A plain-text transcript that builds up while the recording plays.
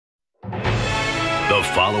The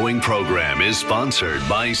following program is sponsored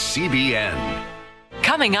by CBN.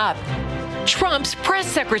 Coming up, Trump's press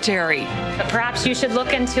secretary. But perhaps you should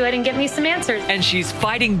look into it and give me some answers. And she's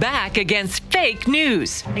fighting back against fake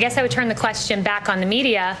news. I guess I would turn the question back on the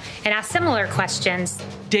media and ask similar questions.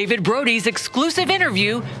 David Brody's exclusive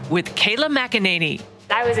interview with Kayla McEnany.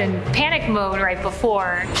 I was in panic mode right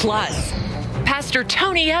before. Plus, Pastor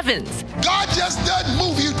Tony Evans. God just doesn't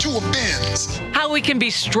move you to a Benz. How we can be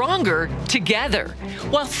stronger together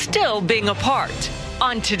while still being apart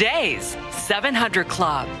on today's 700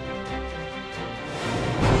 Club.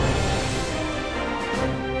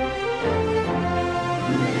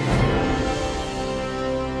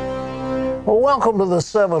 Well, welcome to the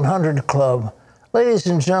 700 Club. Ladies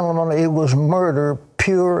and gentlemen, it was murder,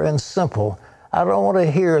 pure and simple. I don't want to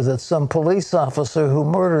hear that some police officer who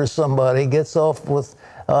murders somebody gets off with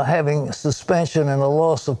having suspension and a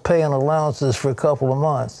loss of pay and allowances for a couple of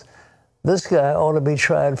months. This guy ought to be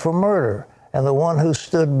tried for murder, and the one who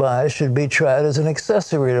stood by should be tried as an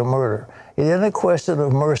accessory to murder. It isn't a question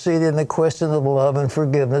of mercy. It isn't a question of love and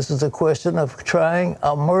forgiveness. It's a question of trying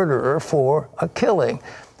a murderer for a killing.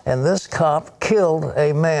 And this cop killed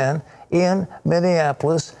a man in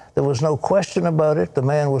Minneapolis. There was no question about it. The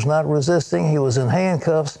man was not resisting. He was in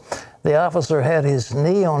handcuffs. The officer had his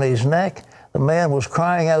knee on his neck. The man was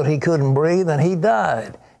crying out he couldn't breathe, and he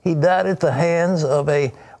died. He died at the hands of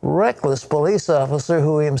a reckless police officer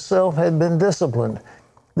who himself had been disciplined.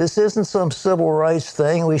 This isn't some civil rights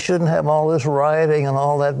thing. We shouldn't have all this rioting and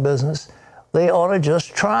all that business. They ought to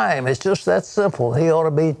just try him. It's just that simple. He ought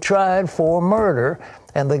to be tried for murder,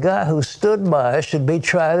 and the guy who stood by should be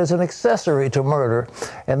tried as an accessory to murder.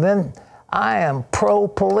 And then I am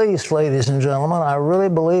pro-police, ladies and gentlemen. I really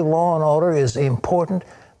believe law and order is important.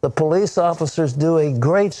 The police officers do a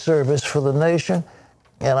great service for the nation,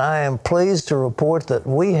 and I am pleased to report that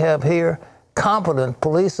we have here competent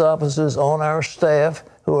police officers on our staff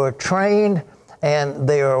who are trained and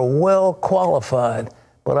they are well qualified.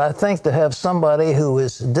 But I think to have somebody who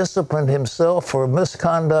is disciplined himself for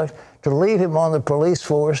misconduct, to leave him on the police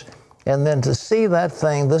force, and then to see that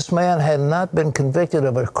thing, this man had not been convicted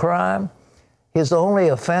of a crime. His only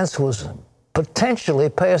offense was potentially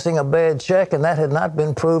passing a bad check, and that had not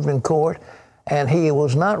been proved in court. And he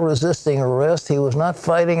was not resisting arrest. He was not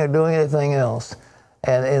fighting or doing anything else.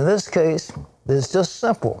 And in this case, it's just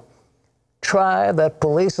simple. Try that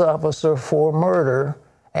police officer for murder,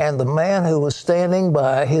 and the man who was standing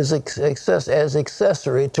by as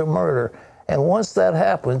accessory to murder. And once that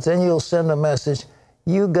happens, then you'll send a message,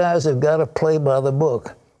 you guys have got to play by the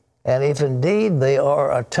book. And if indeed they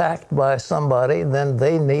are attacked by somebody, then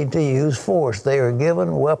they need to use force. They are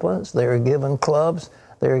given weapons, they are given clubs,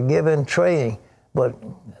 they are given training. But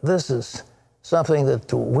this is something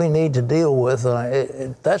that we need to deal with.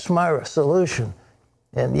 That's my solution.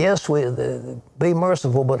 And yes, be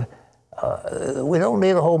merciful, but we don't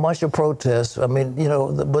need a whole bunch of protests. I mean, you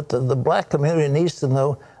know, but the black community needs to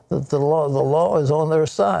know that the law is on their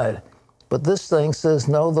side. But this thing says,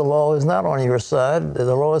 no, the law is not on your side.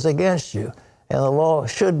 The law is against you. And the law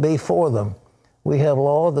should be for them. We have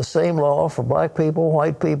the same law for black people,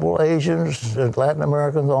 white people, Asians, Latin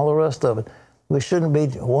Americans, all the rest of it. We shouldn't be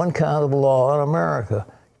one kind of law in America.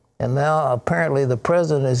 And now apparently the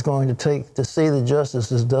president is going to see the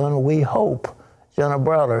justice is done. We hope. Jenna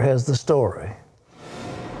Browder has the story.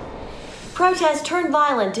 Protests turned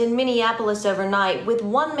violent in Minneapolis overnight, with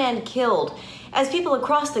one man killed, as people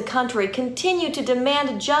across the country continue to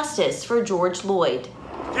demand justice for George Floyd.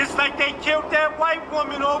 Just like they killed that white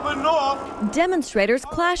woman over north. Demonstrators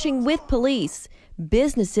clashing with police,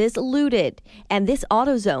 businesses looted, and this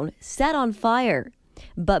AutoZone set on fire.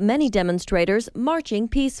 But many demonstrators marching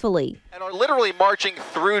peacefully. And are literally marching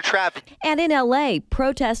through traffic. And in LA,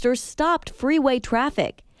 protesters stopped freeway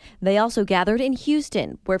traffic. They also gathered in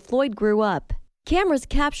Houston, where Floyd grew up. Cameras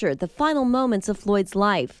captured the final moments of Floyd's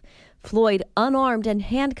life. Floyd unarmed and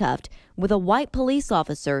handcuffed, with a white police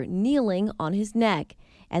officer kneeling on his neck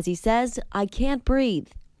as he says, "I can't breathe."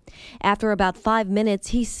 After about 5 minutes,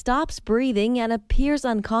 he stops breathing and appears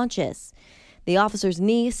unconscious. The officer's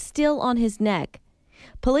knee still on his neck.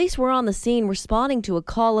 Police were on the scene responding to a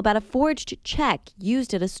call about a forged check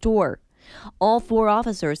used at a store. All 4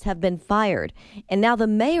 officers have been fired, and now the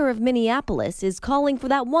mayor of Minneapolis is calling for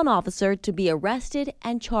that one officer to be arrested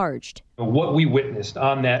and charged. What we witnessed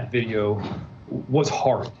on that video was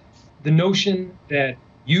hard. The notion that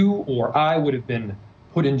you or I would have been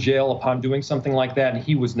put in jail upon doing something like that, and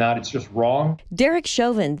he was not, it's just wrong. Derek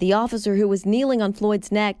Chauvin, the officer who was kneeling on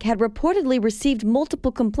Floyd's neck, had reportedly received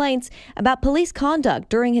multiple complaints about police conduct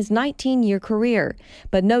during his 19-year career,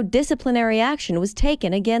 but no disciplinary action was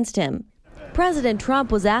taken against him. President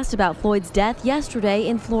Trump was asked about Floyd's death yesterday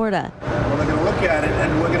in Florida. Well, they're going to look at it,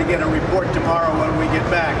 and we're going to get a report tomorrow when we get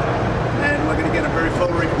back. And we're going to get a very full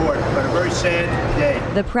report, but a very sad day.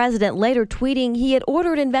 The president later tweeting he had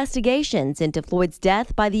ordered investigations into Floyd's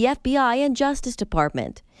death by the FBI and Justice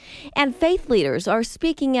Department. And faith leaders are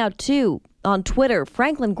speaking out too. On Twitter,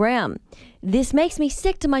 Franklin Graham: "This makes me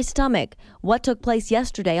sick to my stomach. What took place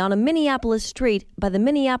yesterday on a Minneapolis street by the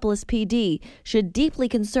Minneapolis PD should deeply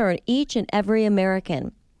concern each and every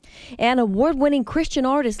American." And award-winning Christian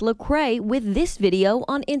artist Lecrae with this video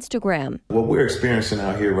on Instagram. What we're experiencing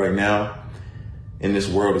out here right now in this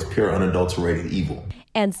world is pure unadulterated evil.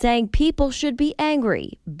 And saying people should be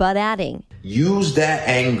angry, but adding, use that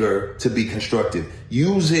anger to be constructive.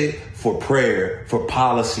 Use it for prayer, for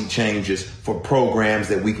policy changes, for programs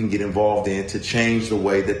that we can get involved in to change the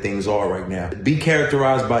way that things are right now. Be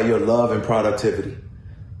characterized by your love and productivity.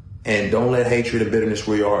 And don't let hatred and bitterness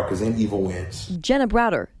where you are, because then evil wins. Jenna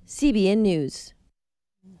Browder, CBN News.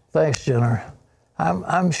 Thanks, Jenna.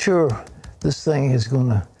 I'm sure this thing is going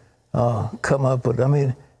to come up, but I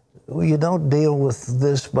mean, you don't deal with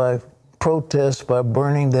this by protests, by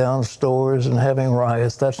burning down stores and having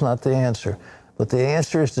riots. That's not the answer. But the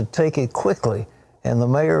answer is to take it quickly. And the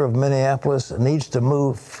mayor of Minneapolis needs to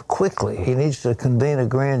move quickly. He needs to convene a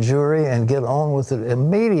grand jury and get on with it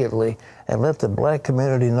immediately and let the black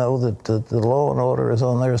community know that the law and order is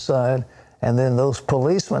on their side. And then those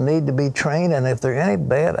policemen need to be trained. And if there are any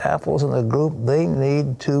bad apples in the group, they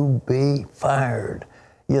need to be fired.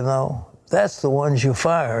 You know, that's the ones you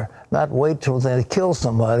fire, not wait till they kill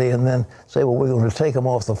somebody and then say, well, we're going to take them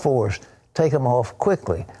off the force. Take them off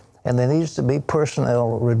quickly. And there needs to be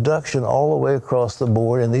personnel reduction all the way across the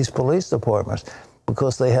board in these police departments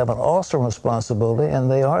because they have an awesome responsibility, and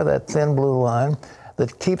they are that thin blue line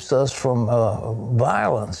that keeps us from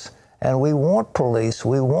violence. And we want police.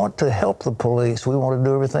 We want to help the police. We want to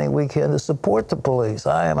do everything we can to support the police.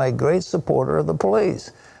 I am a great supporter of the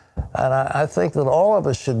police. And I think that all of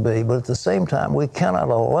us should be, but at the same time, we cannot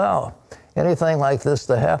allow anything like this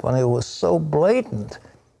to happen. It was so blatant.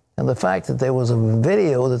 And the fact that there was a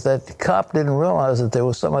video that cop didn't realize that there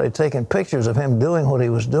was somebody taking pictures of him doing what he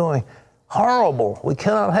was doing, horrible. We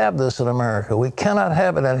cannot have this in America. We cannot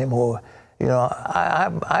have it anymore. You know,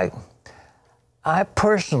 I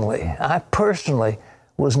personally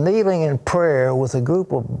was kneeling in prayer with a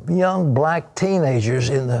group of young black teenagers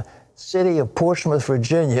in the city of Portsmouth,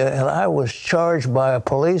 Virginia, and I was charged by a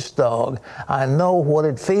police dog. I know what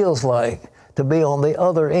it feels like to be on the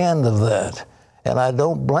other end of that. And I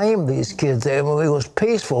don't blame these kids. It was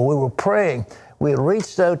peaceful. We were praying. We had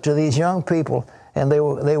reached out to these young people, and they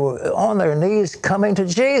were on their knees coming to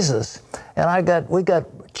Jesus. And we got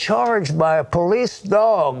charged by a police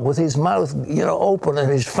dog with his mouth, open and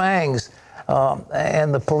his fangs.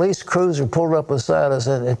 And the police cruiser pulled up beside us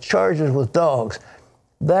and it charged us with dogs.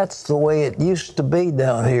 That's the way it used to be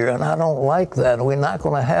down here, and I don't like that. We're not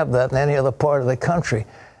going to have that in any other part of the country.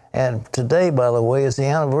 And today, by the way, is the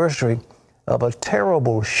anniversary of a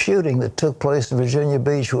terrible shooting that took place in Virginia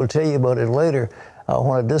Beach. We'll tell you about it later,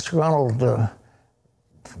 when a disgruntled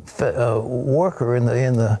worker in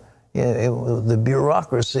the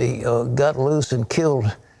bureaucracy got loose and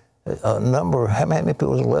killed a number. How many people?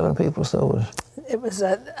 Was it 11 people? So it was.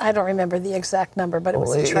 I don't remember the exact number, but it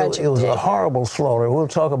was a tragic. It was a horrible slaughter. We'll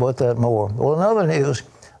talk about that more. Well, in other news,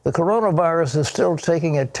 the coronavirus is still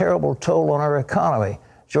taking a terrible toll on our economy.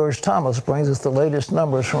 George Thomas brings us the latest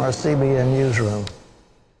numbers from our CBN newsroom.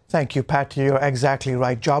 Thank you, Pat. You're exactly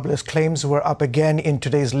right. Jobless claims were up again in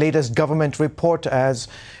today's latest government report as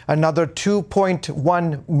another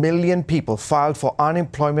 2.1 million people filed for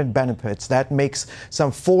unemployment benefits. That makes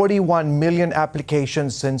some 41 million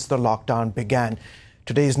applications since the lockdown began.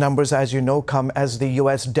 Today's numbers, as you know, come as the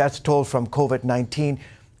U.S. death toll from COVID-19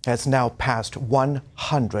 has now passed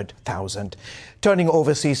 100,000. Turning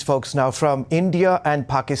overseas, folks, now from India and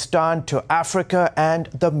Pakistan to Africa and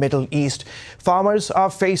the Middle East. Farmers are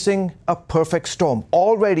facing a perfect storm.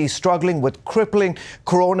 Already struggling with crippling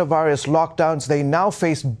coronavirus lockdowns, they now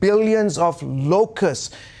face billions of locusts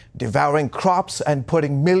devouring crops and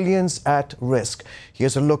putting millions at risk.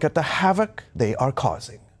 Here's a look at the havoc they are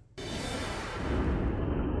causing.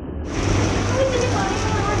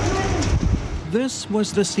 This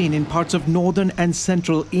was the scene in parts of northern and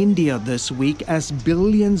central India this week as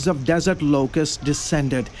billions of desert locusts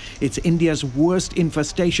descended. It's India's worst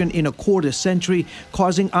infestation in a quarter century,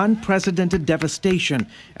 causing unprecedented devastation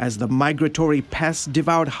as the migratory pests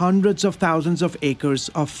devoured hundreds of thousands of acres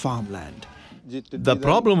of farmland. The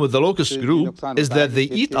problem with the locust group is that they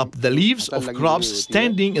eat up the leaves of crops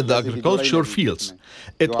standing in the agricultural fields.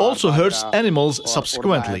 It also hurts animals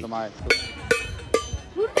subsequently.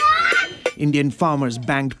 Indian farmers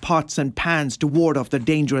banged pots and pans to ward off the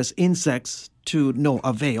dangerous insects, to no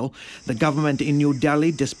avail. The government in New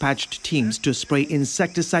Delhi dispatched teams to spray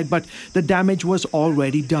insecticide, but the damage was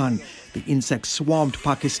already done. The insects swarmed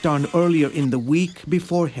Pakistan earlier in the week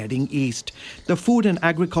before heading east. The Food and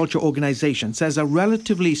Agriculture Organization says a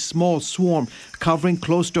relatively small swarm covering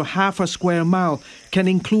close to half a square mile can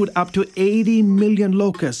include up to 80 million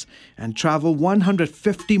locusts and travel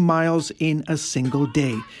 150 miles in a single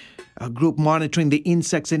day. A group monitoring the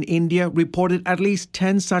insects in India reported at least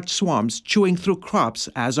 10 such swarms chewing through crops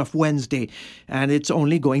as of Wednesday, and it's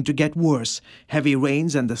only going to get worse. Heavy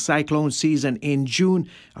rains and the cyclone season in June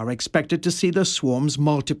are expected to see the swarms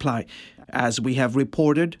multiply. As we have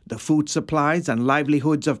reported, the food supplies and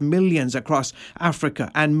livelihoods of millions across Africa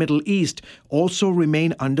and Middle East also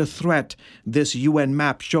remain under threat. This UN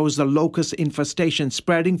map shows the locust infestation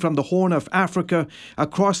spreading from the Horn of Africa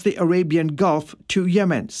across the Arabian Gulf to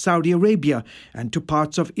Yemen, Saudi Arabia, and to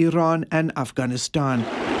parts of Iran and Afghanistan.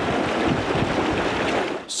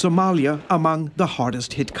 Somalia among the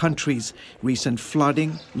hardest hit countries. Recent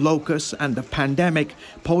flooding, locusts, and the pandemic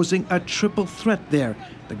posing a triple threat there.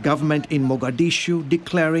 The government in Mogadishu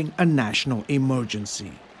declaring a national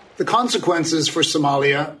emergency. The consequences for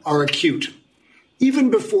Somalia are acute. Even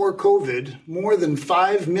before COVID, more than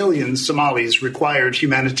 5 million Somalis required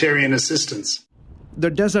humanitarian assistance. The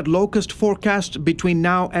desert locust forecast between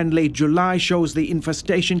now and late July shows the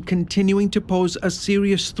infestation continuing to pose a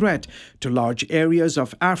serious threat to large areas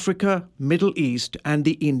of Africa, Middle East, and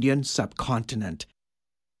the Indian subcontinent.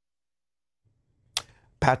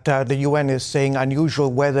 Pat, the UN is saying unusual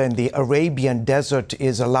weather in the Arabian desert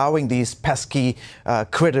is allowing these pesky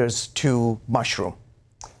critters to mushroom.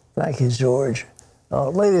 Thank you, George.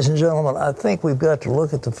 Ladies and gentlemen, I think we've got to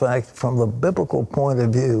look at the fact from the biblical point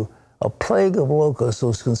of view. A plague of locusts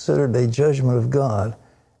was considered a judgment of God.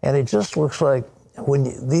 And it just looks like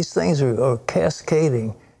when these things are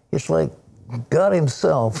cascading, it's like God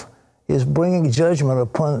himself is bringing judgment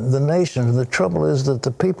upon the nation. The trouble is that the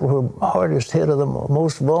people who are hardest hit are the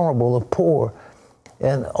most vulnerable, the poor.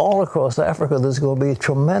 And all across Africa, there's going to be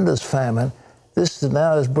tremendous famine. This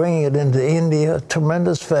now is bringing it into India,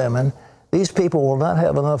 tremendous famine. These people will not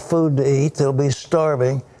have enough food to eat. They'll be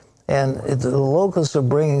starving. And the locusts are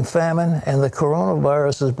bringing famine, and the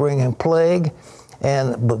coronavirus is bringing plague.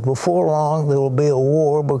 But before long, there will be a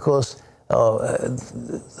war because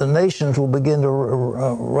the nations will begin to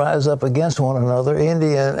rise up against one another.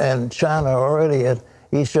 India and China are already at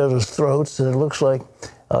each other's throats, and it looks like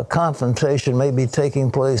a confrontation may be taking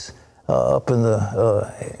place up in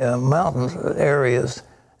the mountain areas.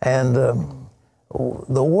 And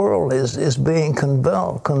the world is being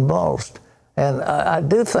convulsed. And I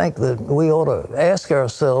do think that we ought to ask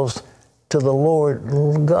ourselves to the Lord,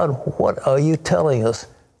 God, what are you telling us?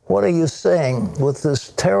 What are you saying with this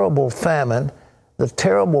terrible famine, the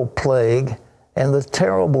terrible plague, and the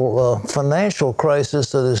terrible financial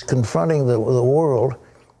crisis that is confronting the world?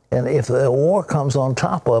 And if a war comes on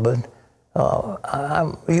top of it,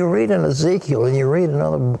 you read in Ezekiel and you read in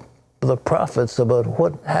other the prophets about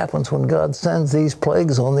what happens when God sends these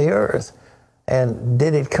plagues on the earth. And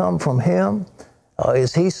did it come from him?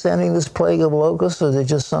 Is he sending this plague of locusts, or is it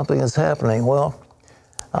just something that's happening? Well,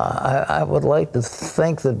 I would like to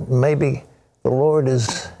think that maybe the Lord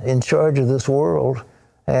is in charge of this world,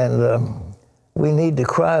 and we need to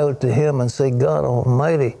cry out to him and say, God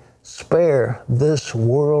Almighty, spare this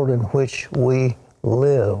world in which we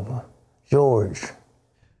live. George.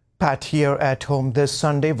 Pat, here at home this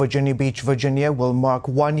Sunday, Virginia Beach, Virginia will mark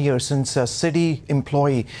 1 year since a city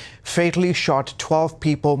employee fatally shot 12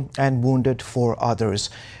 people and wounded 4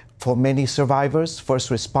 others. For many survivors,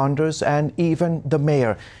 first responders, and even the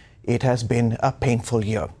mayor, it has been a painful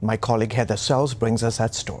year. My colleague Heather Sells brings us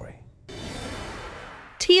that story.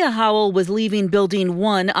 Tia Howell was leaving Building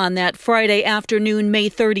 1 on that Friday afternoon, May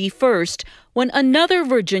 31st, when another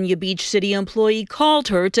Virginia Beach city employee called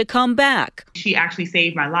her to come back. She actually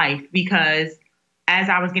saved my life because as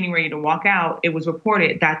I was getting ready to walk out, it was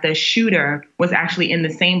reported that the shooter was actually in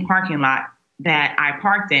the same parking lot that I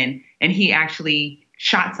parked in, and he actually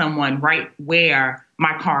shot someone right where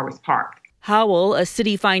my car was parked. Howell, a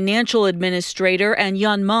city financial administrator and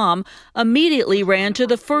young mom, immediately ran to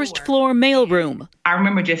the first-floor mailroom. I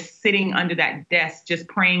remember just sitting under that desk, just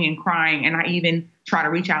praying and crying, and I even tried to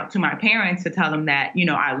reach out to my parents to tell them that,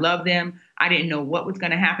 I love them. I didn't know what was going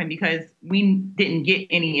to happen because we didn't get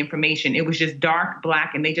any information. It was just dark,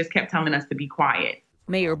 black, and they just kept telling us to be quiet.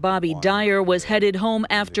 Mayor Bobby Dyer was headed home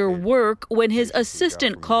after work when his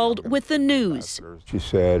assistant called with the news. She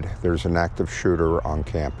said there's an active shooter on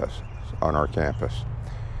campus, on our campus.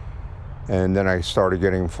 And then I started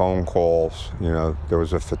getting phone calls. You know, there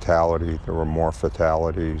was a fatality. There were more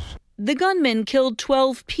fatalities. The gunman killed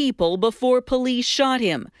 12 people before police shot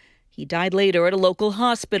him. He died later at a local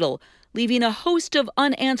hospital, leaving a host of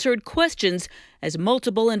unanswered questions as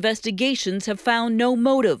multiple investigations have found no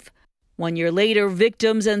motive. 1 year later,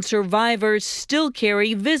 victims and survivors still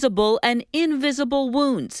carry visible and invisible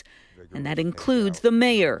wounds, and that includes the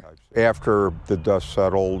mayor. After the dust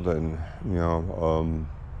settled and,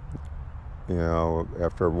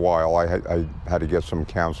 after a while, I had to get some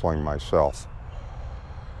counseling myself.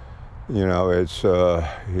 You know, it's,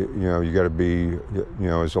 you got to be,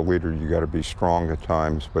 as a leader, you got to be strong at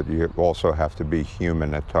times, but you also have to be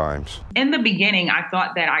human at times. In the beginning, I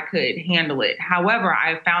thought that I could handle it. However,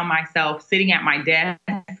 I found myself sitting at my desk,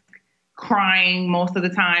 crying most of the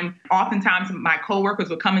time. Oftentimes, my coworkers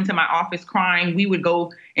would come into my office crying. We would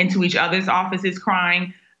go into each other's offices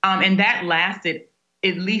crying. And that lasted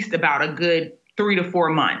at least about a good 3 to 4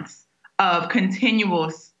 months of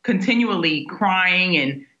continually crying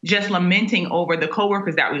and just lamenting over the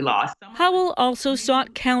coworkers that we lost. Howell also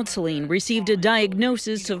sought counseling, received a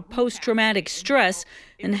diagnosis of post-traumatic stress,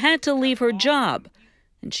 and had to leave her job.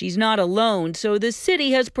 And she's not alone, so the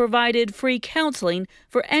city has provided free counseling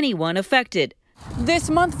for anyone affected. This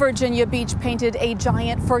month, Virginia Beach painted a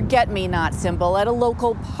giant forget-me-not symbol at a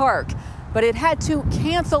local park, but it had to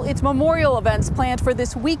cancel its memorial events planned for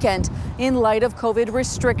this weekend in light of COVID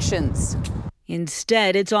restrictions.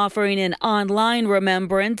 Instead, it's offering an online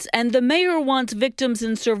remembrance, and the mayor wants victims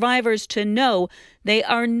and survivors to know they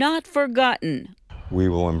are not forgotten. We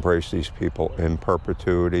will embrace these people in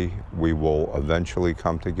perpetuity. We will eventually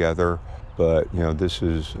come together. But, this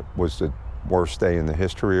was the worst day in the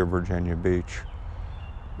history of Virginia Beach,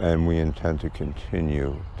 and we intend to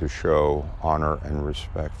continue to show honor and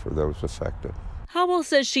respect for those affected. Howell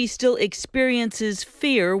says she still experiences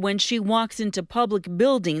fear when she walks into public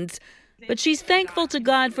buildings, but she's thankful to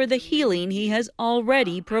God for the healing he has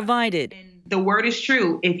already provided. The word is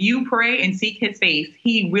true. If you pray and seek his face,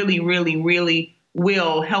 he really, really, really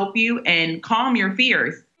will help you and calm your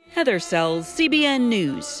fears. Heather Sells, CBN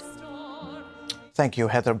News. Thank you,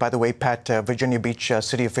 Heather. By the way, Pat, Virginia Beach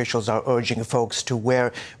city officials are urging folks to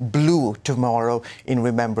wear blue tomorrow in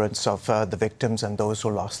remembrance of the victims and those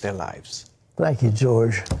who lost their lives. Thank you,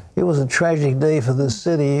 George. It was a tragic day for this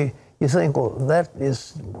city. You think, well,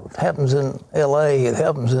 happens in L.A., it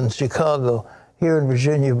happens in Chicago. Here in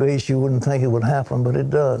Virginia Beach, you wouldn't think it would happen, but it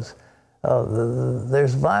does.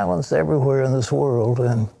 There's violence everywhere in this world,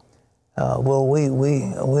 and we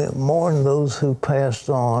mourn those who passed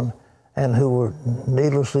on and who were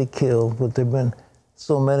needlessly killed, but there have been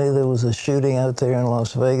so many. There was a shooting out there in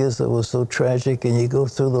Las Vegas that was so tragic, and you go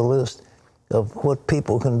through the list of what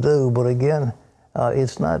people can do, but again,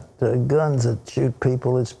 it's not guns that shoot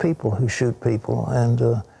people, it's people who shoot people.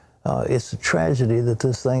 And it's a tragedy that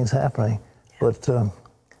this thing's happening. But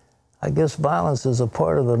I guess violence is a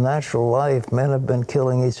part of the natural life. Men have been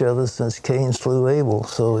killing each other since Cain slew Abel,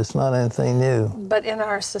 so it's not anything new. But in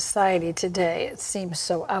our society today, it seems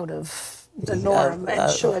so out of the norm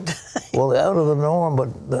and should. Well, out of the norm, but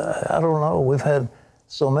I don't know. We've had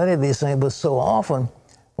so many of these things, but so often,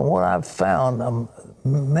 from what I've found,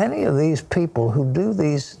 many of these people who do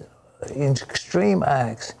these extreme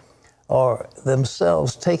acts are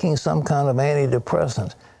themselves taking some kind of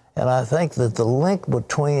antidepressant. And I think that the link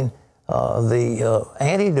between the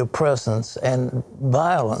antidepressants and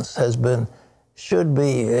violence should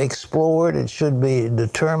be explored, it should be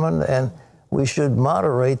determined, and we should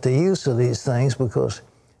moderate the use of these things, because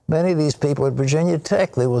many of these people at Virginia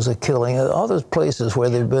Tech, there was a killing. Other places where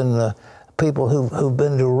there have been people who've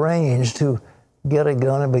been deranged who get a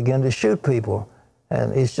gun and begin to shoot people.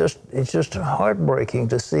 And it's just heartbreaking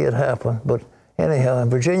to see it happen. But anyhow, in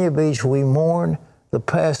Virginia Beach, we mourn the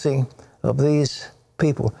passing of these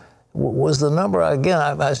people. Was the number,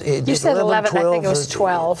 again, you said 11, 12, I think it was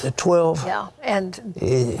 12. 12? Yeah, and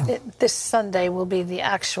this Sunday will be the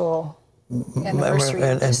actual anniversary.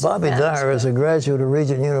 And Bobby Dyer is a graduate of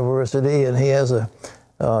Regent University, and he has a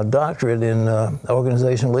doctorate in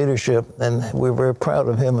organizational leadership, and we're very proud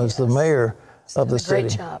of him as the mayor of the city.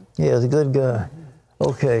 Great job. Yeah, he's a good guy.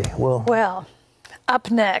 Okay, Well, up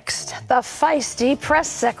next, the feisty press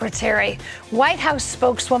secretary. White House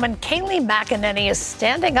spokeswoman Kayleigh McEnany is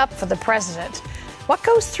standing up for the president. What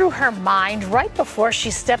goes through her mind right before she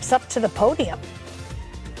steps up to the podium?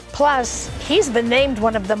 Plus, he's been named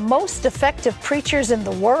one of the most effective preachers in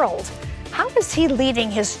the world. How is he leading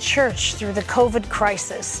his church through the COVID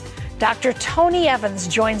crisis? Dr. Tony Evans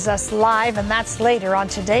joins us live, and that's later on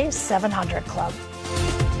today's 700 Club.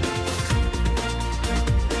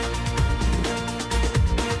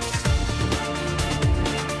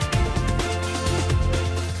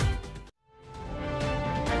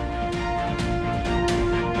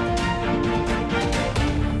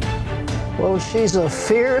 Well, she's a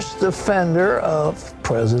fierce defender of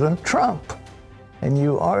President Trump. And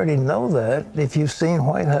you already know that if you've seen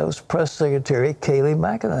White House Press Secretary Kayleigh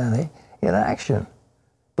McEnany in action.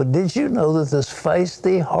 But did you know that this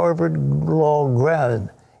feisty Harvard Law grad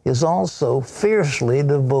is also fiercely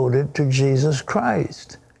devoted to Jesus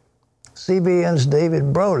Christ? CBN's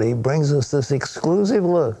David Brody brings us this exclusive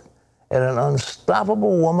look at an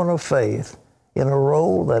unstoppable woman of faith in a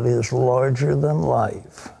role that is larger than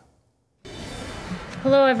life.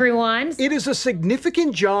 Hello, everyone. It is a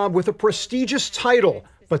significant job with a prestigious title,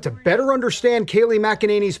 but to better understand Kayleigh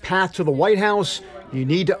McEnany's path to the White House, you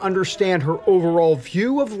need to understand her overall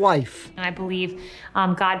view of life. I believe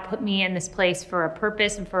God put me in this place for a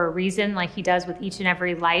purpose and for a reason, like he does with each and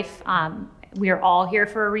every life. We are all here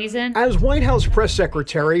for a reason. As White House Press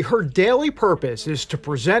Secretary, her daily purpose is to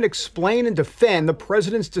present, explain, and defend the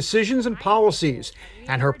president's decisions and policies.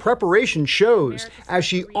 And her preparation shows, as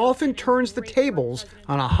she often turns the tables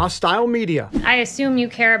on a hostile media. I assume you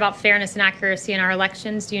care about fairness and accuracy in our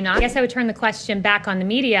elections, do you not? I guess I would turn the question back on the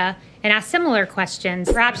media and ask similar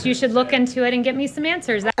questions. Perhaps you should look into it and get me some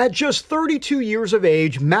answers. At just 32 years of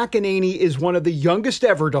age, McEnany is one of the youngest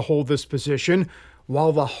ever to hold this position.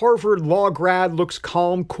 While the Harvard Law grad looks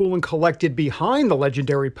calm, cool, and collected behind the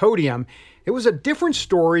legendary podium, it was a different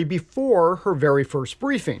story before her very first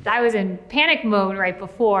briefing. I was in panic mode right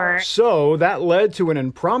before. So that led to an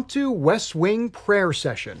impromptu West Wing prayer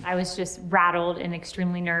session. I was just rattled and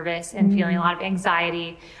extremely nervous and feeling a lot of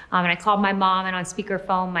anxiety. And I called my mom, and on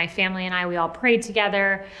speakerphone, my family and I, we all prayed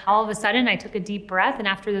together. All of a sudden, I took a deep breath, and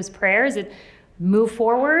after those prayers, it moved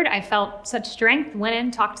forward. I felt such strength, went in,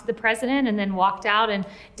 talked to the president, and then walked out and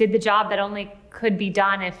did the job that only could be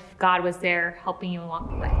done if God was there helping you along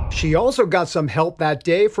the way. She also got some help that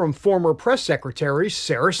day from former press secretary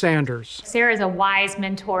Sarah Sanders. Sarah is a wise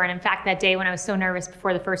mentor, and in fact, that day when I was so nervous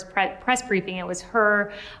before the first press briefing, it was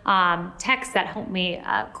her text that helped me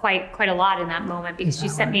quite a lot in that moment, because she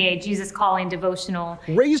sent me a Jesus Calling devotional.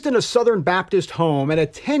 Raised in a Southern Baptist home and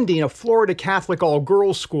attending a Florida Catholic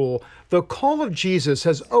all-girls school, the call of Jesus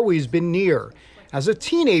has always been near. As a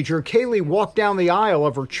teenager, Kayleigh walked down the aisle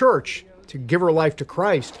of her church to give her life to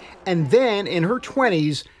Christ. And then in her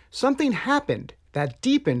 20s, something happened that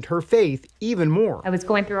deepened her faith even more. I was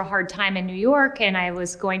going through a hard time in New York, and I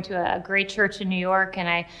was going to a great church in New York, and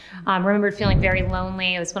I remembered feeling very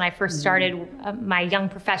lonely. It was when I first started my young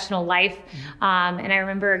professional life, and I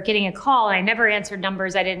remember getting a call, and I never answered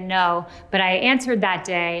numbers I didn't know, but I answered that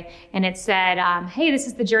day, and it said, hey, this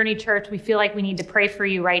is the Journey Church. We feel like we need to pray for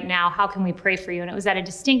you right now. How can we pray for you? And it was at a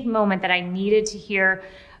distinct moment that I needed to hear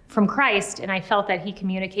from Christ, and I felt that he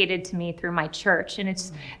communicated to me through my church. And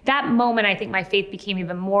it's that moment, I think my faith became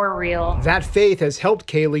even more real. That faith has helped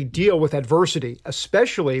Kayleigh deal with adversity,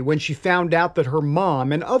 especially when she found out that her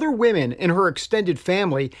mom and other women in her extended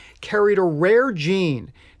family carried a rare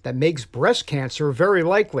gene that makes breast cancer very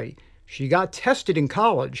likely. She got tested in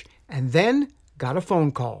college and then got a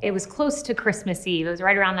phone call. It was close to Christmas Eve. It was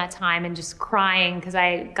right around that time, and just crying because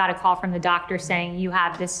I got a call from the doctor saying, you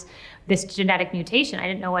have this genetic mutation. I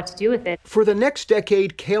didn't know what to do with it. For the next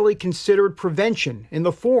decade, Kayleigh considered prevention in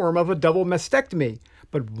the form of a double mastectomy,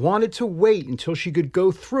 but wanted to wait until she could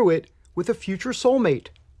go through it with a future soulmate.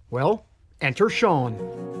 Well, enter Sean.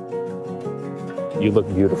 You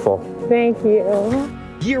look beautiful. Thank you.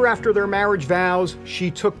 Year after their marriage vows,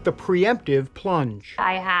 she took the preemptive plunge.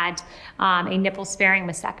 I had a nipple-sparing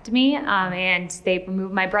mastectomy, and they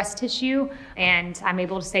removed my breast tissue, and I'm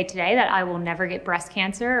able to say today that I will never get breast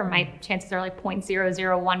cancer, or my chances are like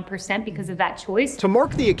 0.001% because of that choice. To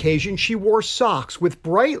mark the occasion, she wore socks with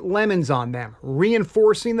bright lemons on them,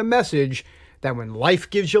 reinforcing the message that when life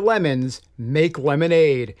gives you lemons, make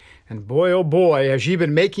lemonade. And boy, oh boy, has she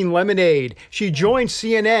been making lemonade. She joined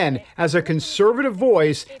CNN as a conservative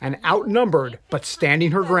voice and outnumbered, but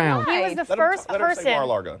standing her ground. He was the first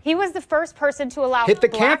person. He was the first person to allow. Hit the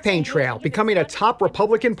campaign trail, becoming a top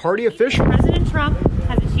Republican Party official. President Trump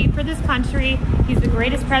has achieved for this country. He's the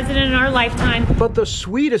greatest president in our lifetime. But the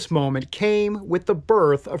sweetest moment came with the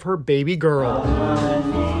birth of her baby girl.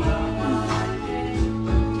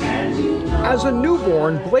 As a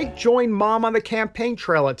newborn, Blake joined Mom on the campaign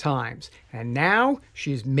trail at times, and now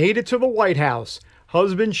she's made it to the White House.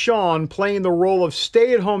 Husband Sean playing the role of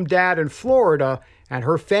stay-at-home dad in Florida, and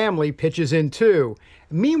her family pitches in too.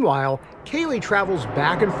 Meanwhile, Kayleigh travels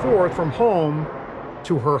back and forth from home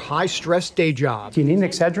to her high-stress day job. Do you need an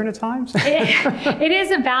Excedrin at times? It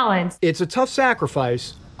is a balance. It's a tough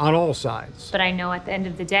sacrifice on all sides. But I know at the end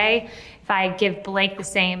of the day, if I give Blake the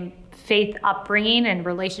same faith upbringing and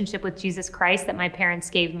relationship with Jesus Christ that my parents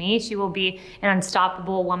gave me. She will be an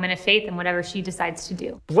unstoppable woman of faith in whatever she decides to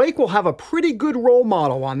do. Blake will have a pretty good role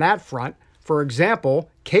model on that front. For example,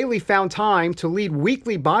 Kaylee found time to lead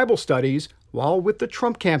weekly Bible studies while with the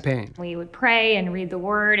Trump campaign. We would pray and read the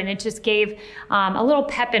word, and it just gave a little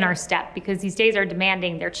pep in our step, because these days are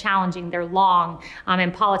demanding, they're challenging, they're long.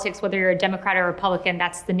 In politics, whether you're a Democrat or Republican,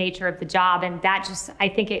 that's the nature of the job. And that just, I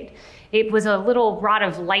think it was a little rod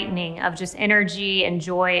of lightning of just energy and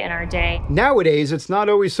joy in our day. Nowadays, it's not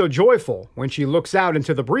always so joyful when she looks out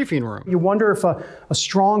into the briefing room. You wonder if a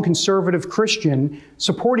strong conservative Christian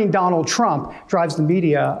supporting Donald Trump drives the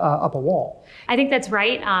media up a wall. I think that's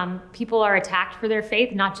right. People are attacked for their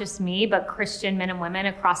faith, not just me, but Christian men and women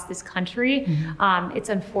across this country. It's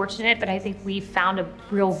unfortunate, but I think we found a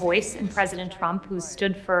real voice in President Trump, who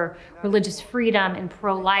stood for religious freedom and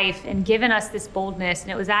pro-life and given us this boldness.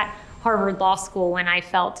 And it was at Harvard Law School when I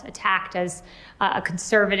felt attacked as a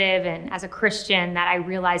conservative and as a Christian that I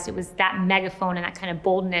realized it was that megaphone and that kind of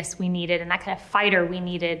boldness we needed and that kind of fighter we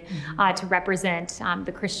needed to represent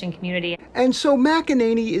the Christian community. And so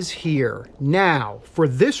McEnany is here now for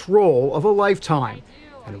this role of a lifetime.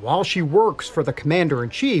 And while she works for the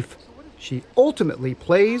Commander-in-Chief, she ultimately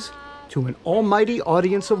plays to an almighty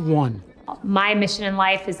audience of one. My mission in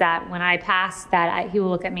life is that when I pass, he will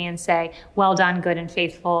look at me and say, well done, good and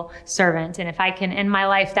faithful servant. And if I can end my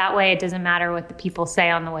life that way, it doesn't matter what the people say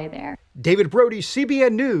on the way there. David Brody,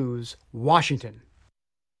 CBN News, Washington.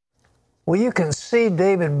 Well, you can see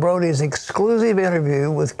David Brody's exclusive interview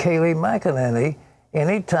with Kaylee McEnany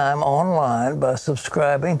anytime online by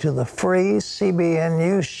subscribing to the free CBN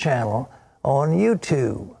News channel on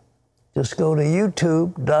YouTube. Just go to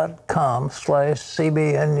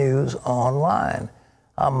youtube.com/CBN News online.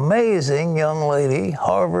 Amazing young lady,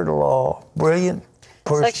 Harvard Law, brilliant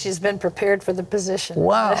person. It's like she's been prepared for the position.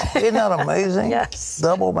 Wow, isn't that amazing? Yes.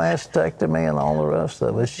 Double mastectomy and all the rest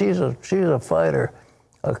of it. She's a fighter,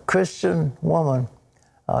 a Christian woman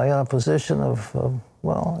in a position of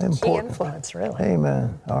important. Key influence, really.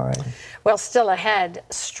 Amen. All right. Well, still ahead,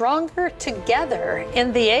 stronger together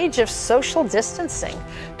in the age of social distancing.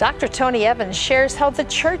 Dr. Tony Evans shares how the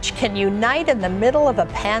church can unite in the middle of a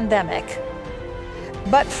pandemic.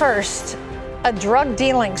 But first, a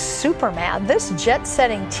drug-dealing Superman, this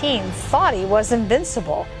jet-setting teen thought he was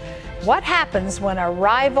invincible. What happens when a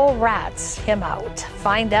rival rats him out?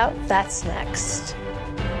 Find out, that's next.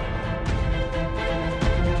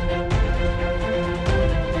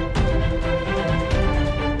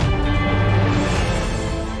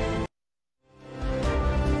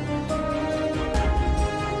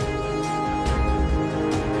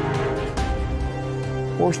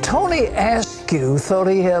 Well, Tony Askew thought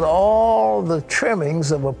he had all the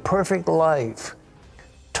trimmings of a perfect life.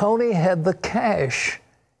 Tony had the cash,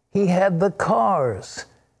 he had the cars,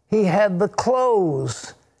 he had the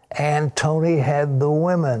clothes, and Tony had the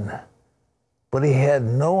women. But he had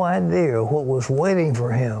no idea what was waiting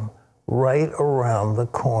for him right around the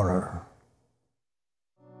corner.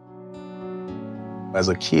 As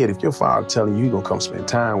a kid, if your father telling you he's gonna come spend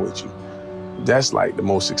time with you, that's like the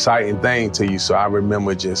most exciting thing to you. So I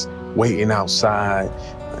remember just waiting outside,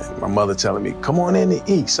 my mother telling me, come on in to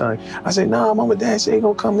eat, son. I said, nah, Mama, Dad said he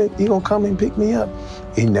gonna come and pick me up.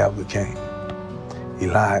 He never came. He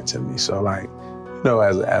lied to me. So like, you know,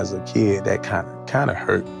 as a kid, that kind of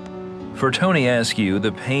hurt. For Tony Askew,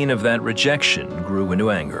 the pain of that rejection grew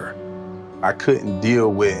into anger. I couldn't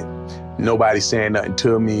deal with nobody saying nothing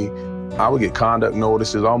to me. I would get conduct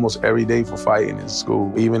notices almost every day for fighting in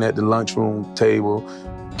school. Even at the lunchroom table,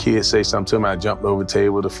 kids say something to me, I jumped over the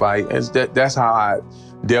table to fight. That's how I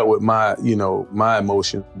dealt with my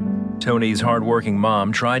emotion. Tony's hardworking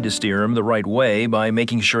mom tried to steer him the right way by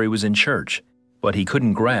making sure he was in church, but he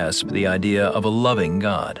couldn't grasp the idea of a loving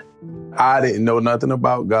God. I didn't know nothing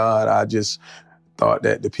about God. I just thought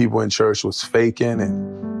that the people in church was faking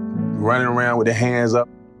and running around with their hands up.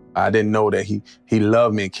 I didn't know that he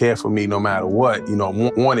loved me and cared for me no matter what,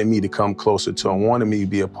 wanted me to come closer to him, wanted me to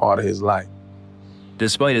be a part of his life.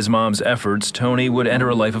 Despite his mom's efforts, Tony would enter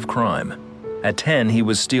a life of crime. At 10, he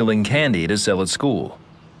was stealing candy to sell at school.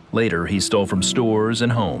 Later, he stole from stores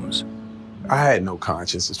and homes. I had no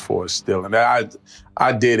conscience as far as stealing. I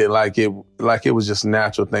did it like it was just a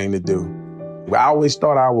natural thing to do. I always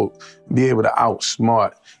thought I would be able to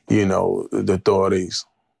outsmart, the authorities.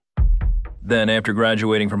 Then, after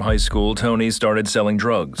graduating from high school, Tony started selling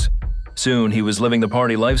drugs. Soon, he was living the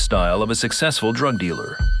party lifestyle of a successful drug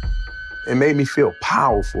dealer. It made me feel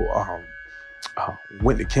powerful.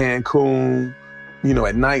 Went to Cancun,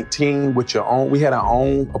 at 19 with your own. We had our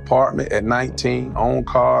own apartment at 19, own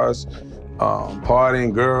cars,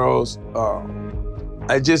 partying, girls.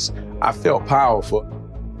 I felt powerful.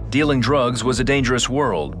 Dealing drugs was a dangerous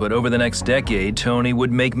world, but over the next decade, Tony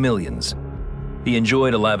would make millions. He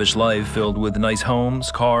enjoyed a lavish life filled with nice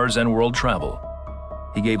homes, cars, and world travel.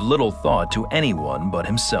 He gave little thought to anyone but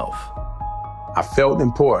himself. I felt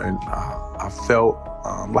important. I felt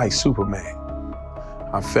like Superman.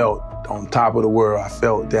 I felt on top of the world. I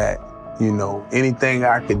felt that, you know, anything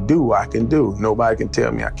I can do, I can do. Nobody can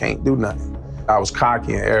tell me I can't do nothing. I was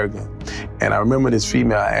cocky and arrogant. And I remember this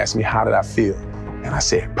female asked me, how did I feel? And I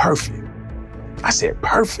said, perfect. I said,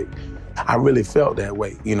 perfect. I really felt that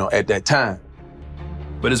way, you know, at that time.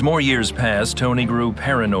 But as more years passed, Tony grew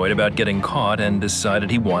paranoid about getting caught and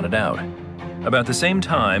decided he wanted out. About the same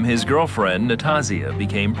time, his girlfriend, Natassia,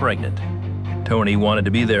 became pregnant. Tony wanted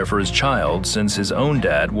to be there for his child since his own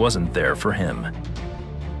dad wasn't there for him.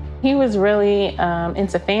 He was really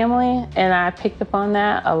into family, and I picked up on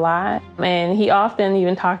that a lot. And he often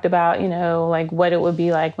even talked about, you know, like what it would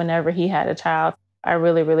be like whenever he had a child. I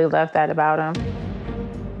really, really loved that about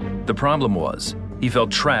him. The problem was, he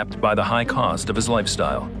felt trapped by the high cost of his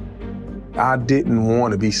lifestyle. I didn't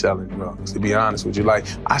want to be selling drugs, to be honest with you. Like,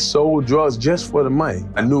 I sold drugs just for the money.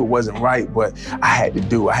 I knew it wasn't right, but I had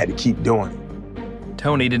to keep doing it.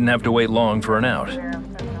 Tony didn't have to wait long for an out.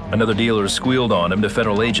 Another dealer squealed on him to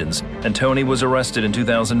federal agents, and Tony was arrested in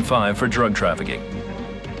 2005 for drug trafficking.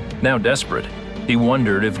 Now desperate, he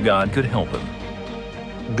wondered if God could help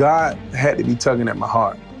him. God had to be tugging at my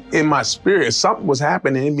heart. In my spirit, something was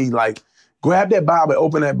happening in me like, grab that Bible,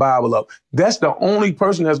 open that Bible up. That's the only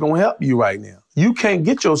person that's gonna help you right now. You can't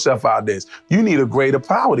get yourself out of this. You need a greater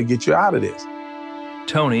power to get you out of this.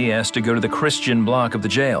 Tony asked to go to the Christian block of the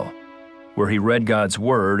jail, where he read God's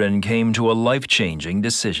word and came to a life-changing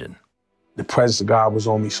decision. The presence of God was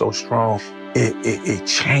on me so strong, it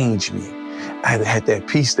changed me. I had that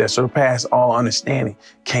peace that surpassed all understanding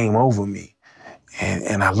came over me.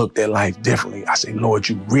 And I looked at life differently. I said, Lord,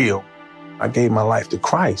 you real. I gave my life to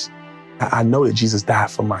Christ. I know that Jesus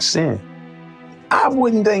died for my sin. I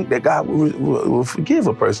wouldn't think that God would forgive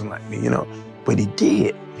a person like me, you know, but he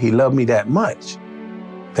did. He loved me that much.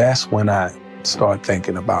 That's when I started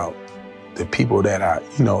thinking about the people that I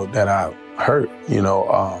hurt,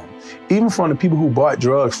 even from the people who bought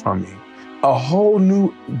drugs from me. A whole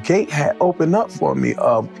new gate had opened up for me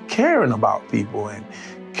of caring about people and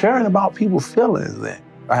caring about people's feelings. And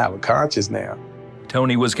I have a conscience now.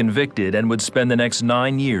 Tony was convicted and would spend the next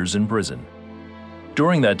 9 years in prison.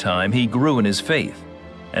 During that time, he grew in his faith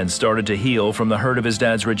and started to heal from the hurt of his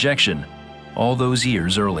dad's rejection all those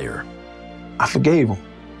years earlier. I forgave him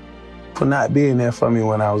for not being there for me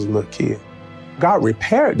when I was a little kid. God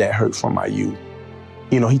repaired that hurt from my youth.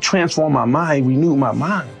 You know, he transformed my mind, renewed my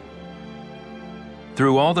mind.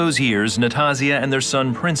 Through all those years, Natassia and their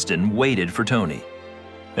son Princeton waited for Tony.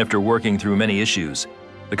 After working through many issues,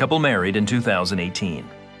 the couple married in 2018.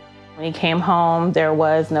 When he came home, there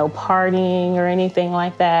was no partying or anything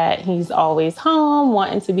like that. He's always home,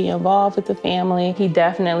 wanting to be involved with the family. He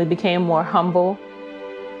definitely became more humble.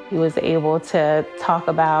 He was able to talk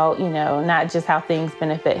about, not just how things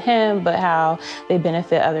benefit him, but how they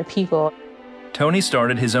benefit other people. Tony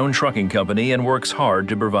started his own trucking company and works hard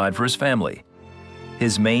to provide for his family.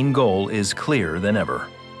 His main goal is clearer than ever.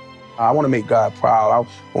 I want to make God proud.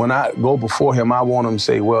 When I go before him, I want him to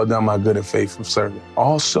say, well done, my good and faithful servant.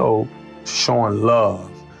 Also, showing love.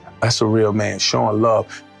 That's a real man, showing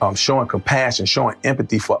love, showing compassion, showing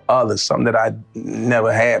empathy for others, something that I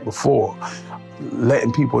never had before.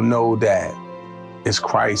 Letting people know that it's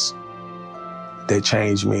Christ that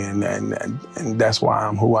changed me, and that's why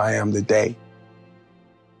I'm who I am today.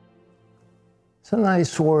 It's a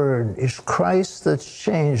nice word. It's Christ that's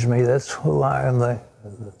changed me. That's who I am.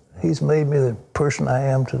 He's made me the person I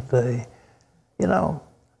am today.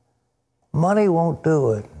 Money won't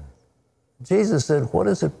do it. Jesus said, what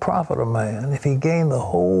does it profit a man if he gain the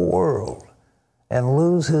whole world and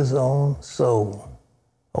lose his own soul?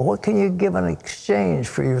 Or what can you give in exchange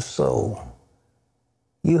for your soul?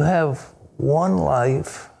 You have one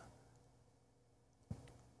life.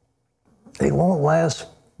 It won't last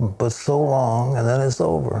but so long, and then it's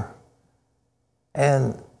over.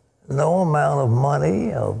 And no amount of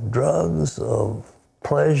money, of drugs, of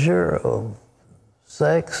pleasure, of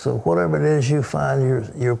sex, or whatever it is you find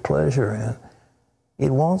your pleasure in, it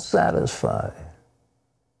won't satisfy.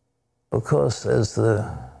 Because as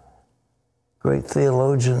the great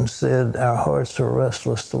theologian said, our hearts are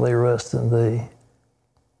restless till they rest in thee.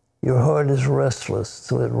 Your heart is restless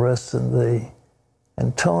till it rests in thee.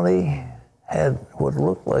 And Tony had what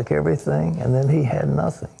looked like everything, and then he had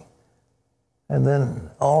nothing. And then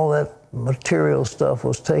all that material stuff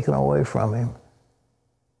was taken away from him.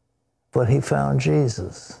 But he found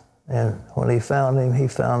Jesus. And when he found him, he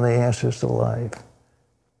found the answers to life.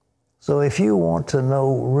 So if you want to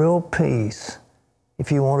know real peace,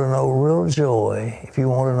 if you want to know real joy, if you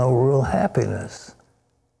want to know real happiness,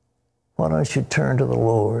 why don't you turn to the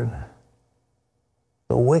Lord?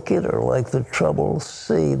 The wicked are like the troubled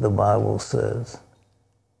sea, the Bible says.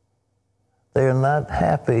 They are not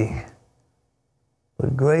happy,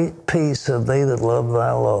 but great peace have they that love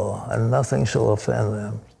thy law, and nothing shall offend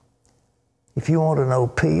them. If you want to know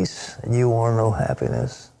peace and you want to know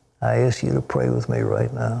happiness, I ask you to pray with me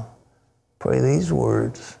right now. Pray these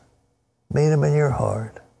words. Mean them in your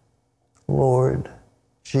heart. Lord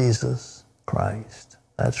Jesus Christ.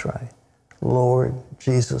 That's right. Lord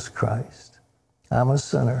Jesus Christ. I'm a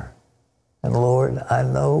sinner. And Lord, I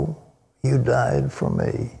know you died for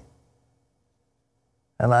me.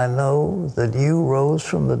 And I know that you rose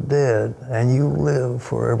from the dead and you live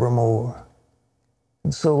forevermore.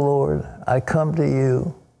 And so, Lord, I come to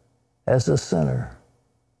you as a sinner.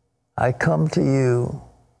 I come to you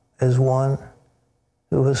as one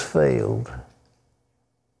who has failed,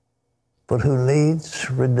 but who needs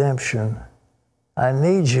redemption. I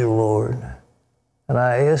need you, Lord, and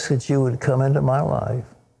I ask that you would come into my life,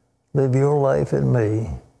 live your life in me,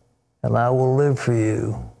 and I will live for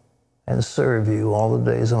you and serve you all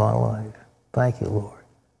the days of my life. Thank you, Lord.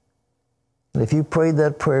 And if you prayed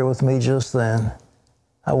that prayer with me just then,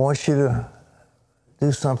 I want you to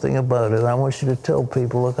do something about it. I want you to tell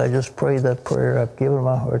people, look, I just prayed that prayer. I've given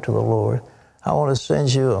my heart to the Lord. I want to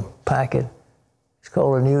send you a packet. It's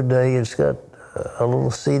called A New Day. It's got a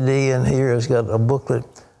little CD in here. It's got a booklet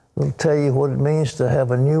that'll tell you what it means to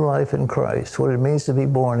have a new life in Christ, what it means to be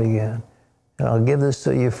born again. And I'll give this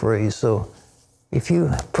to you free. So if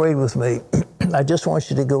you prayed with me, I just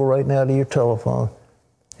want you to go right now to your telephone.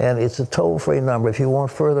 And it's a toll-free number. If you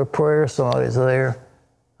want further prayer, somebody's there.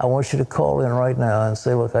 I want you to call in right now and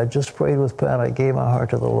say, look, I just prayed with Pat. I gave my heart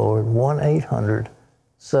to the Lord.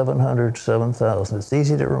 1-800-700-7000. It's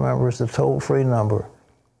easy to remember. It's a toll-free number.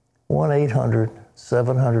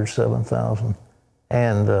 1-800-700-7000.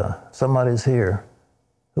 And somebody's here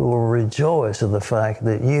who will rejoice at the fact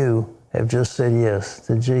that you have just said yes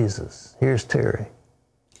to Jesus. Here's Terry.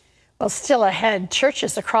 Well, still ahead,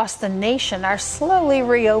 churches across the nation are slowly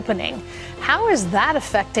reopening. How is that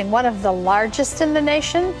affecting one of the largest in the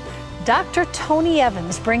nation? Dr. Tony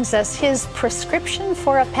Evans brings us his prescription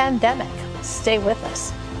for a pandemic. Stay with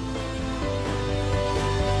us.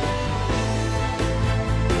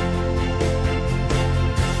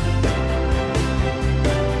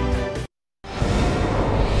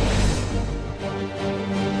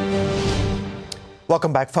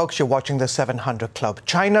 Welcome back, folks. You're watching the 700 Club.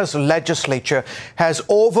 China's legislature has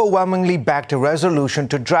overwhelmingly backed a resolution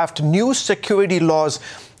to draft new security laws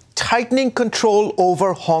tightening control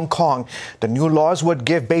over Hong Kong. The new laws would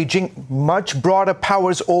give Beijing much broader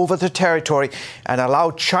powers over the territory and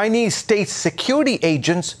allow Chinese state security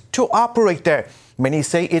agents to operate there. Many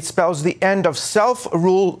say it spells the end of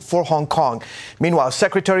self-rule for Hong Kong. Meanwhile,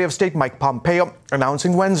 Secretary of State Mike Pompeo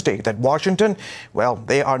announcing Wednesday that Washington, well,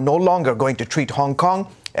 they are no longer going to treat Hong Kong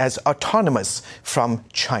as autonomous from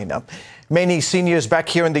China. Many seniors back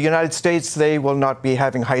here in the United States, they will not be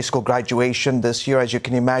having high school graduation this year, as you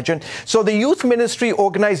can imagine. So the youth ministry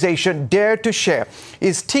organization Dare to Share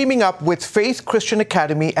is teaming up with Faith Christian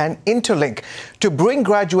Academy and Interlink to bring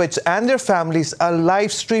graduates and their families a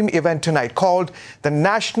live stream event tonight called the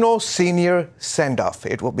National Senior Send-Off.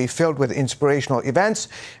 It will be filled with inspirational events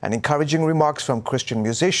and encouraging remarks from Christian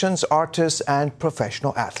musicians, artists, and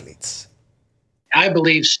professional athletes. I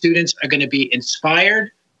believe students are going to be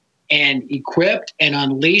inspired and equipped and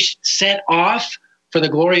unleashed, sent off for the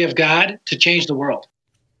glory of God to change the world.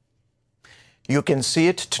 You can see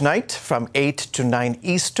it tonight from 8 to 9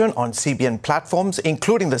 Eastern on CBN platforms,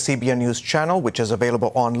 including the CBN News channel, which is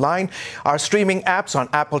available online, our streaming apps on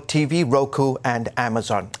Apple TV, Roku, and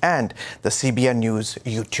Amazon, and the CBN News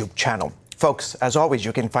YouTube channel. Folks, as always,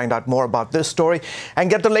 you can find out more about this story and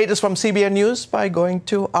get the latest from CBN News by going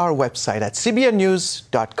to our website at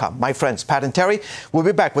cbnnews.com. My friends, Pat and Terry, will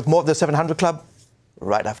be back with more of the 700 Club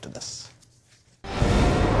right after this.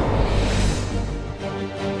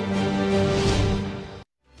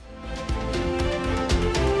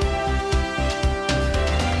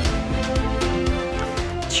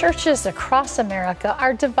 Churches across America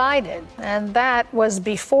are divided, and that was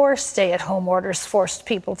before stay-at-home orders forced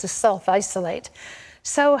people to self-isolate.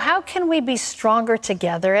 So how can we be stronger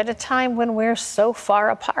together at a time when we're so far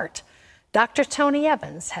apart? Dr. Tony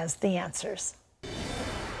Evans has the answers.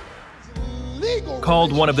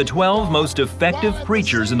 called one of the 12 most effective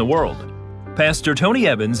preachers in the world. Pastor Tony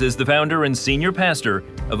Evans is the founder and senior pastor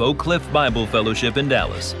of Oak Cliff Bible Fellowship in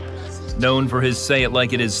Dallas. Known for his say it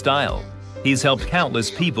like it is style, he's helped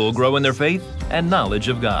countless people grow in their faith and knowledge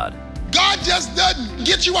of God. God just doesn't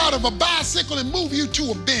get you out of a bicycle and move you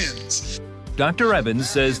to a Benz. Dr. Evans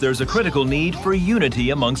says there's a critical need for unity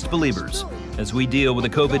amongst believers as we deal with the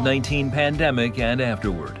COVID-19 pandemic and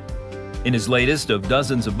afterward. In his latest of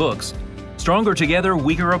dozens of books, Stronger Together,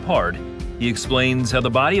 Weaker Apart, he explains how the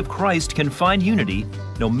body of Christ can find unity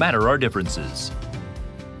no matter our differences.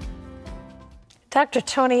 Dr.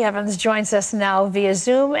 Tony Evans joins us now via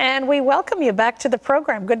Zoom, and we welcome you back to the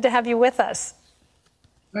program. Good to have you with us.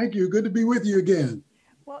 Thank you. Good to be with you again.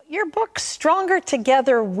 Well, your book, Stronger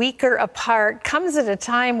Together, Weaker Apart, comes at a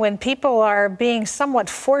time when people are being somewhat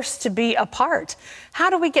forced to be apart. How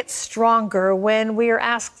do we get stronger when we are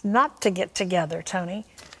asked not to get together, Tony?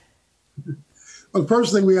 Well, the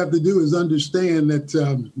first thing we have to do is understand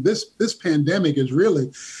that this pandemic is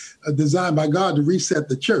really designed by God to reset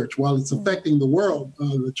the church. While it's affecting the world,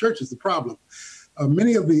 the church is the problem.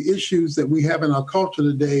 Many of the issues that we have in our culture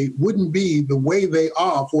today wouldn't be the way they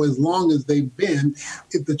are for as long as they've been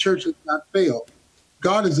if the church had not failed.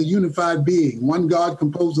 God is a unified being, one God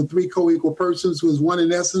composed of three co-equal persons who is one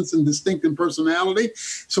in essence and distinct in personality.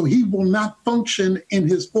 So he will not function in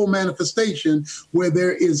his full manifestation where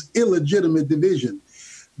there is illegitimate division.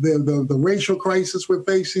 The racial crisis we're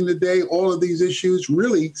facing today, all of these issues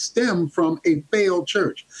really stem from a failed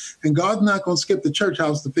church. And God's not going to skip the church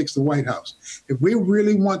house to fix the White House. If we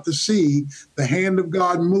really want to see the hand of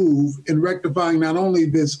God move in rectifying not only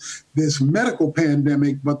this medical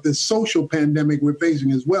pandemic, but this social pandemic we're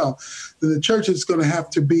facing as well, then the church is going to have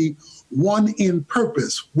to be one in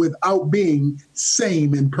purpose without being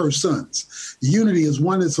same in persons. Unity is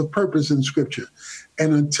oneness of purpose in Scripture.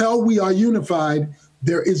 And until we are unified,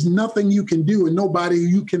 there is nothing you can do and nobody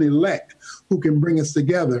you can elect who can bring us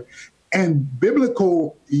together. And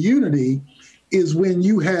biblical unity is when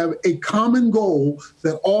you have a common goal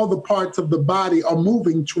that all the parts of the body are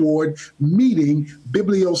moving toward meeting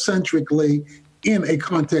bibliocentrically in a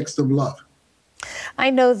context of love. I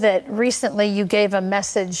know that recently you gave a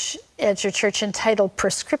message at your church entitled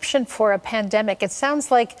Prescription for a Pandemic. It sounds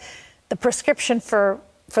like the prescription for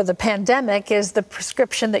the pandemic is the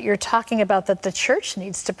prescription that you're talking about that the church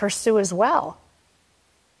needs to pursue as well.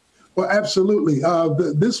 Well, absolutely.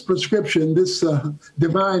 This prescription, this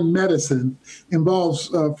divine medicine involves,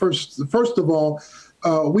 first of all,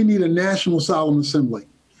 we need a national solemn assembly.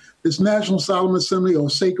 This national solemn assembly or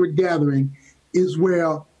sacred gathering is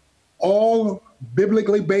where all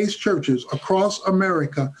biblically based churches across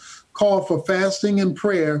America call for fasting and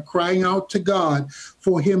prayer, crying out to God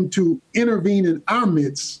for him to intervene in our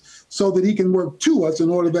midst so that he can work to us in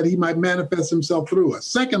order that he might manifest himself through us.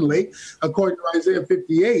 Secondly, according to Isaiah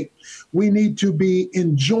 58, we need to be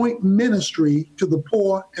in joint ministry to the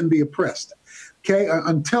poor and the oppressed. Okay,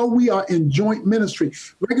 until we are in joint ministry,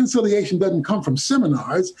 reconciliation doesn't come from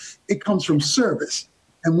seminars, it comes from service.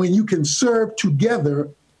 And when you can serve together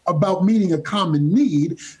about meeting a common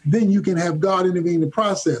need, then you can have God intervene in the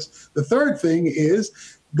process. The third thing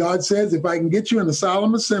is, God says, if I can get you in a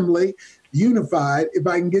solemn assembly, unified, if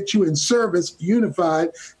I can get you in service, unified,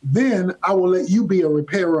 then I will let you be a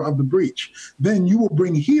repairer of the breach. Then you will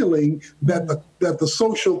bring healing that the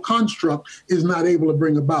social construct is not able to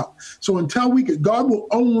bring about. So until we can, God will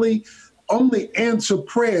only answer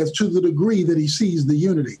prayers to the degree that he sees the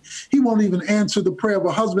unity. He won't even answer the prayer of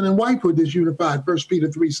a husband and wife who are disunified, 1 Peter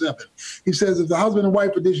 3:7. He says, if the husband and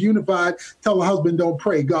wife are disunified, tell the husband don't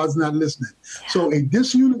pray, God's not listening. Yeah. So a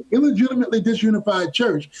illegitimately disunified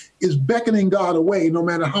church is beckoning God away no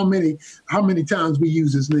matter how many times we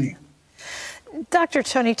use his name. Dr.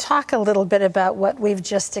 Tony, talk a little bit about what we've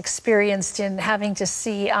just experienced in having to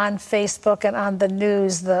see on Facebook and on the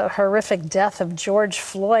news the horrific death of George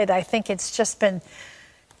Floyd. I think it's just been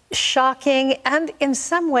shocking and in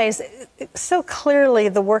some ways so clearly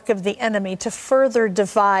the work of the enemy to further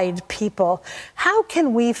divide people. How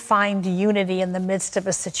can we find unity in the midst of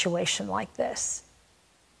a situation like this?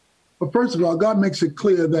 Well, first of all, God makes it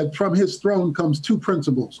clear that from his throne comes two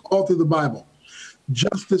principles all through the Bible: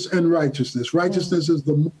 justice and righteousness. Righteousness is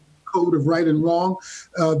the code of right and wrong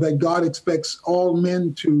that God expects all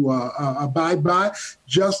men to abide by.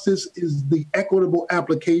 Justice is the equitable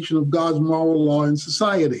application of God's moral law in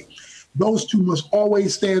society. Those two must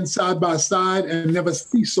always stand side by side and never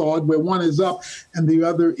seesawed where one is up and the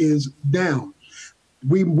other is down.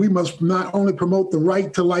 We must not only promote the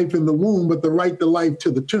right to life in the womb, but the right to life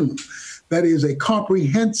to the tomb. that is a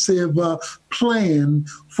comprehensive plan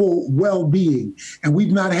for well-being. And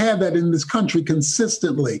we've not had that in this country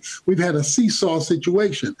consistently. We've had a seesaw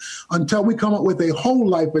situation. Until we come up with a whole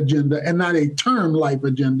life agenda and not a term life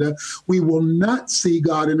agenda, we will not see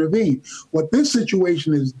God intervene. What this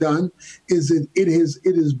situation has done is it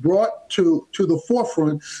has brought to the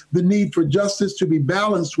forefront the need for justice to be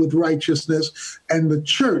balanced with righteousness, and the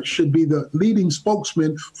church should be the leading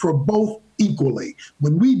spokesman for both equally.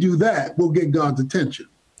 When we do that, we'll get God's attention.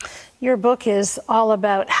 Your book is all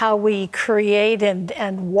about how we create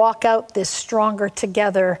and walk out this stronger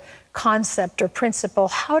together concept or principle.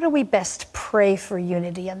 How do we best pray for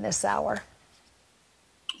unity in this hour?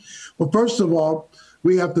 Well, first of all,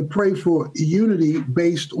 we have to pray for unity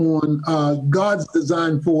based on God's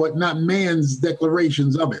design for it, not man's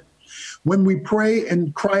declarations of it. When we pray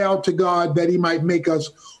and cry out to God that he might make us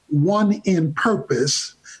one in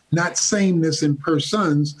purpose, not sameness in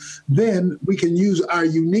persons, then we can use our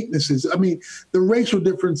uniquenesses. I mean, the racial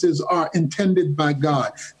differences are intended by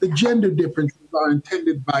God. The gender differences are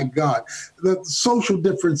intended by God. The social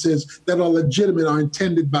differences that are legitimate are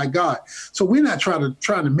intended by God. So we're not trying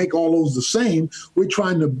to make all those the same. We're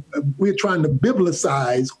trying to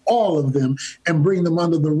biblicize all of them and bring them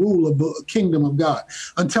under the rule of the kingdom of God.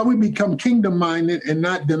 Until we become kingdom-minded and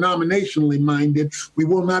not denominationally minded, we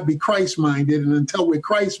will not be Christ-minded. And until we're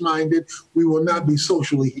Christ-minded, we will not be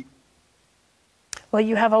socially. Well,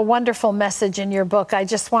 you have a wonderful message in your book. I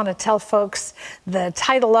just want to tell folks the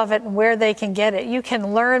title of it and where they can get it. You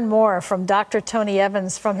can learn more from Dr. Tony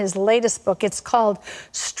Evans from his latest book. It's called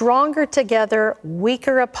Stronger Together,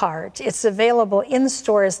 Weaker Apart. It's available in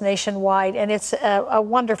stores nationwide, and it's a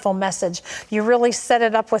wonderful message. You really set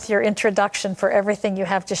it up with your introduction for everything you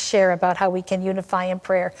have to share about how we can unify in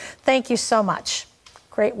prayer. Thank you so much.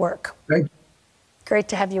 Great work. Thank you. Great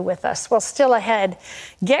to have you with us. Well, still ahead,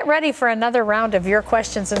 get ready for another round of your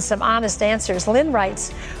questions and some honest answers. Lynn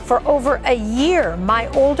writes, for over a year, my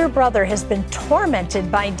older brother has been tormented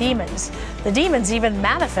by demons. The demons even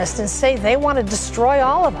manifest and say they want to destroy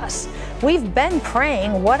all of us. We've been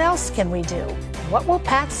praying. What else can we do? What will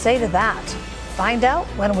Pat say to that? Find out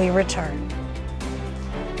when we return.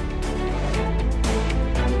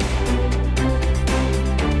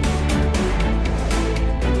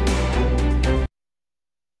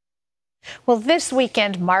 Well, this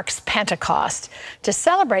weekend marks Pentecost. To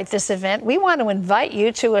celebrate this event, we want to invite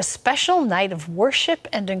you to a special night of worship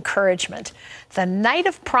and encouragement. The Night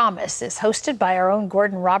of Promise is hosted by our own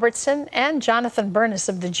Gordon Robertson and Jonathan Bernis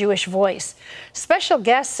of the Jewish Voice. Special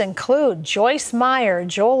guests include Joyce Meyer,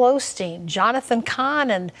 Joel Osteen, Jonathan Cahn,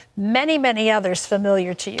 and many, many others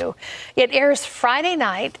familiar to you. It airs Friday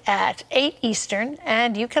night at 8 Eastern,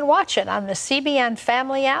 and you can watch it on the CBN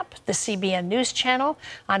Family app, the CBN News Channel,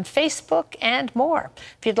 on Facebook, and more.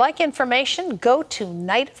 If you'd like information, go to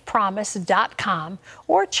nightofpromise.com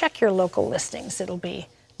or check your local listings. It'll be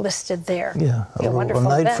listed there. Yeah, a night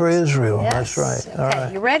event for Israel. Yes. That's right. Okay. All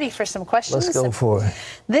right. You ready for some questions? Let's go for it.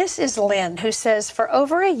 This is Lynn, who says, for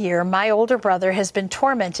over a year, my older brother has been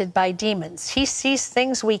tormented by demons. He sees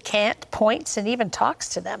things we can't, points, and even talks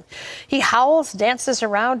to them. He howls, dances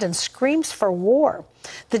around, and screams for war.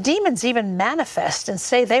 The demons even manifest and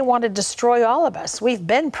say they want to destroy all of us. We've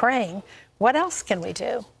been praying. What else can we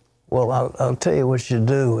do? Well, I'll tell you what you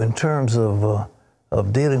do in terms of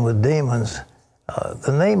dealing with demons.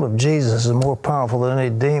 The name of Jesus is more powerful than any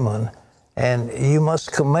demon, and you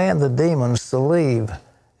must command the demons to leave.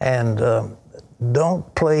 And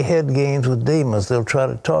don't play head games with demons. They'll try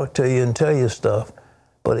to talk to you and tell you stuff.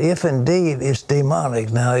 But if indeed it's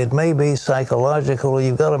demonic, now it may be psychological.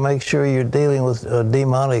 You've got to make sure you're dealing with a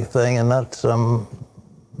demonic thing and not some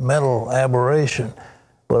mental aberration.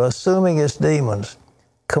 But assuming it's demons,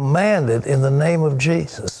 command it in the name of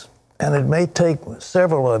Jesus. And it may take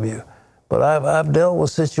several of you. But I've dealt with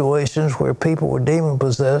situations where people were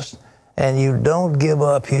demon-possessed, and you don't give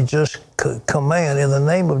up. You just command, in the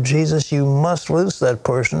name of Jesus, you must loose that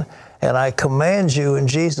person, and I command you in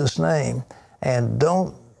Jesus' name, and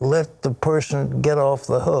don't let the person get off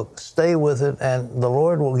the hook. Stay with it, and the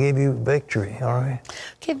Lord will give you victory, all right?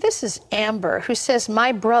 Okay, this is Amber, who says,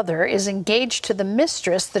 my brother is engaged to the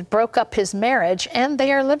mistress that broke up his marriage, and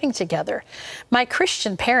they are living together. My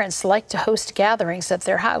Christian parents like to host gatherings at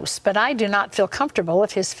their house, but I do not feel comfortable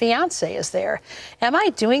if his fiancée is there. Am I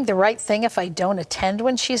doing the right thing if I don't attend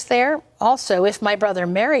when she's there? Also, if my brother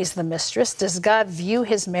marries the mistress, does God view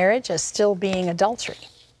his marriage as still being adultery?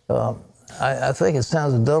 I think it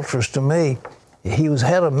sounds adulterous to me. He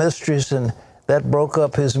had a mistress, and that broke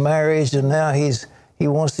up his marriage, and now he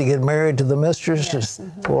wants to get married to the mistress. Yes.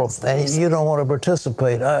 Well, and you don't want to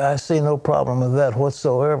participate. I see no problem with that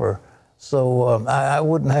whatsoever. So I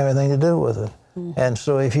wouldn't have anything to do with it. And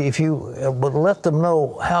so if you would let them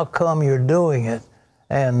know how come you're doing it,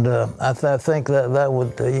 and I think that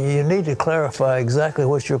would, you need to clarify exactly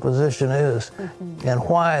what your position is and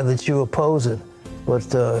why that you oppose it.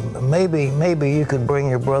 But maybe you could bring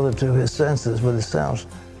your brother to his senses, but it sounds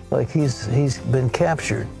like he's been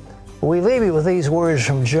captured. We leave you with these words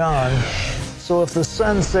from John. So if the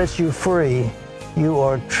Son sets you free, you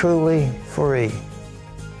are truly free.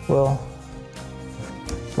 Well,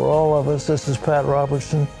 for all of us, this is Pat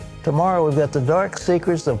Robertson. Tomorrow we've got the dark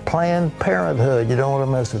secrets of Planned Parenthood. You don't want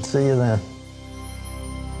to miss it. See you then.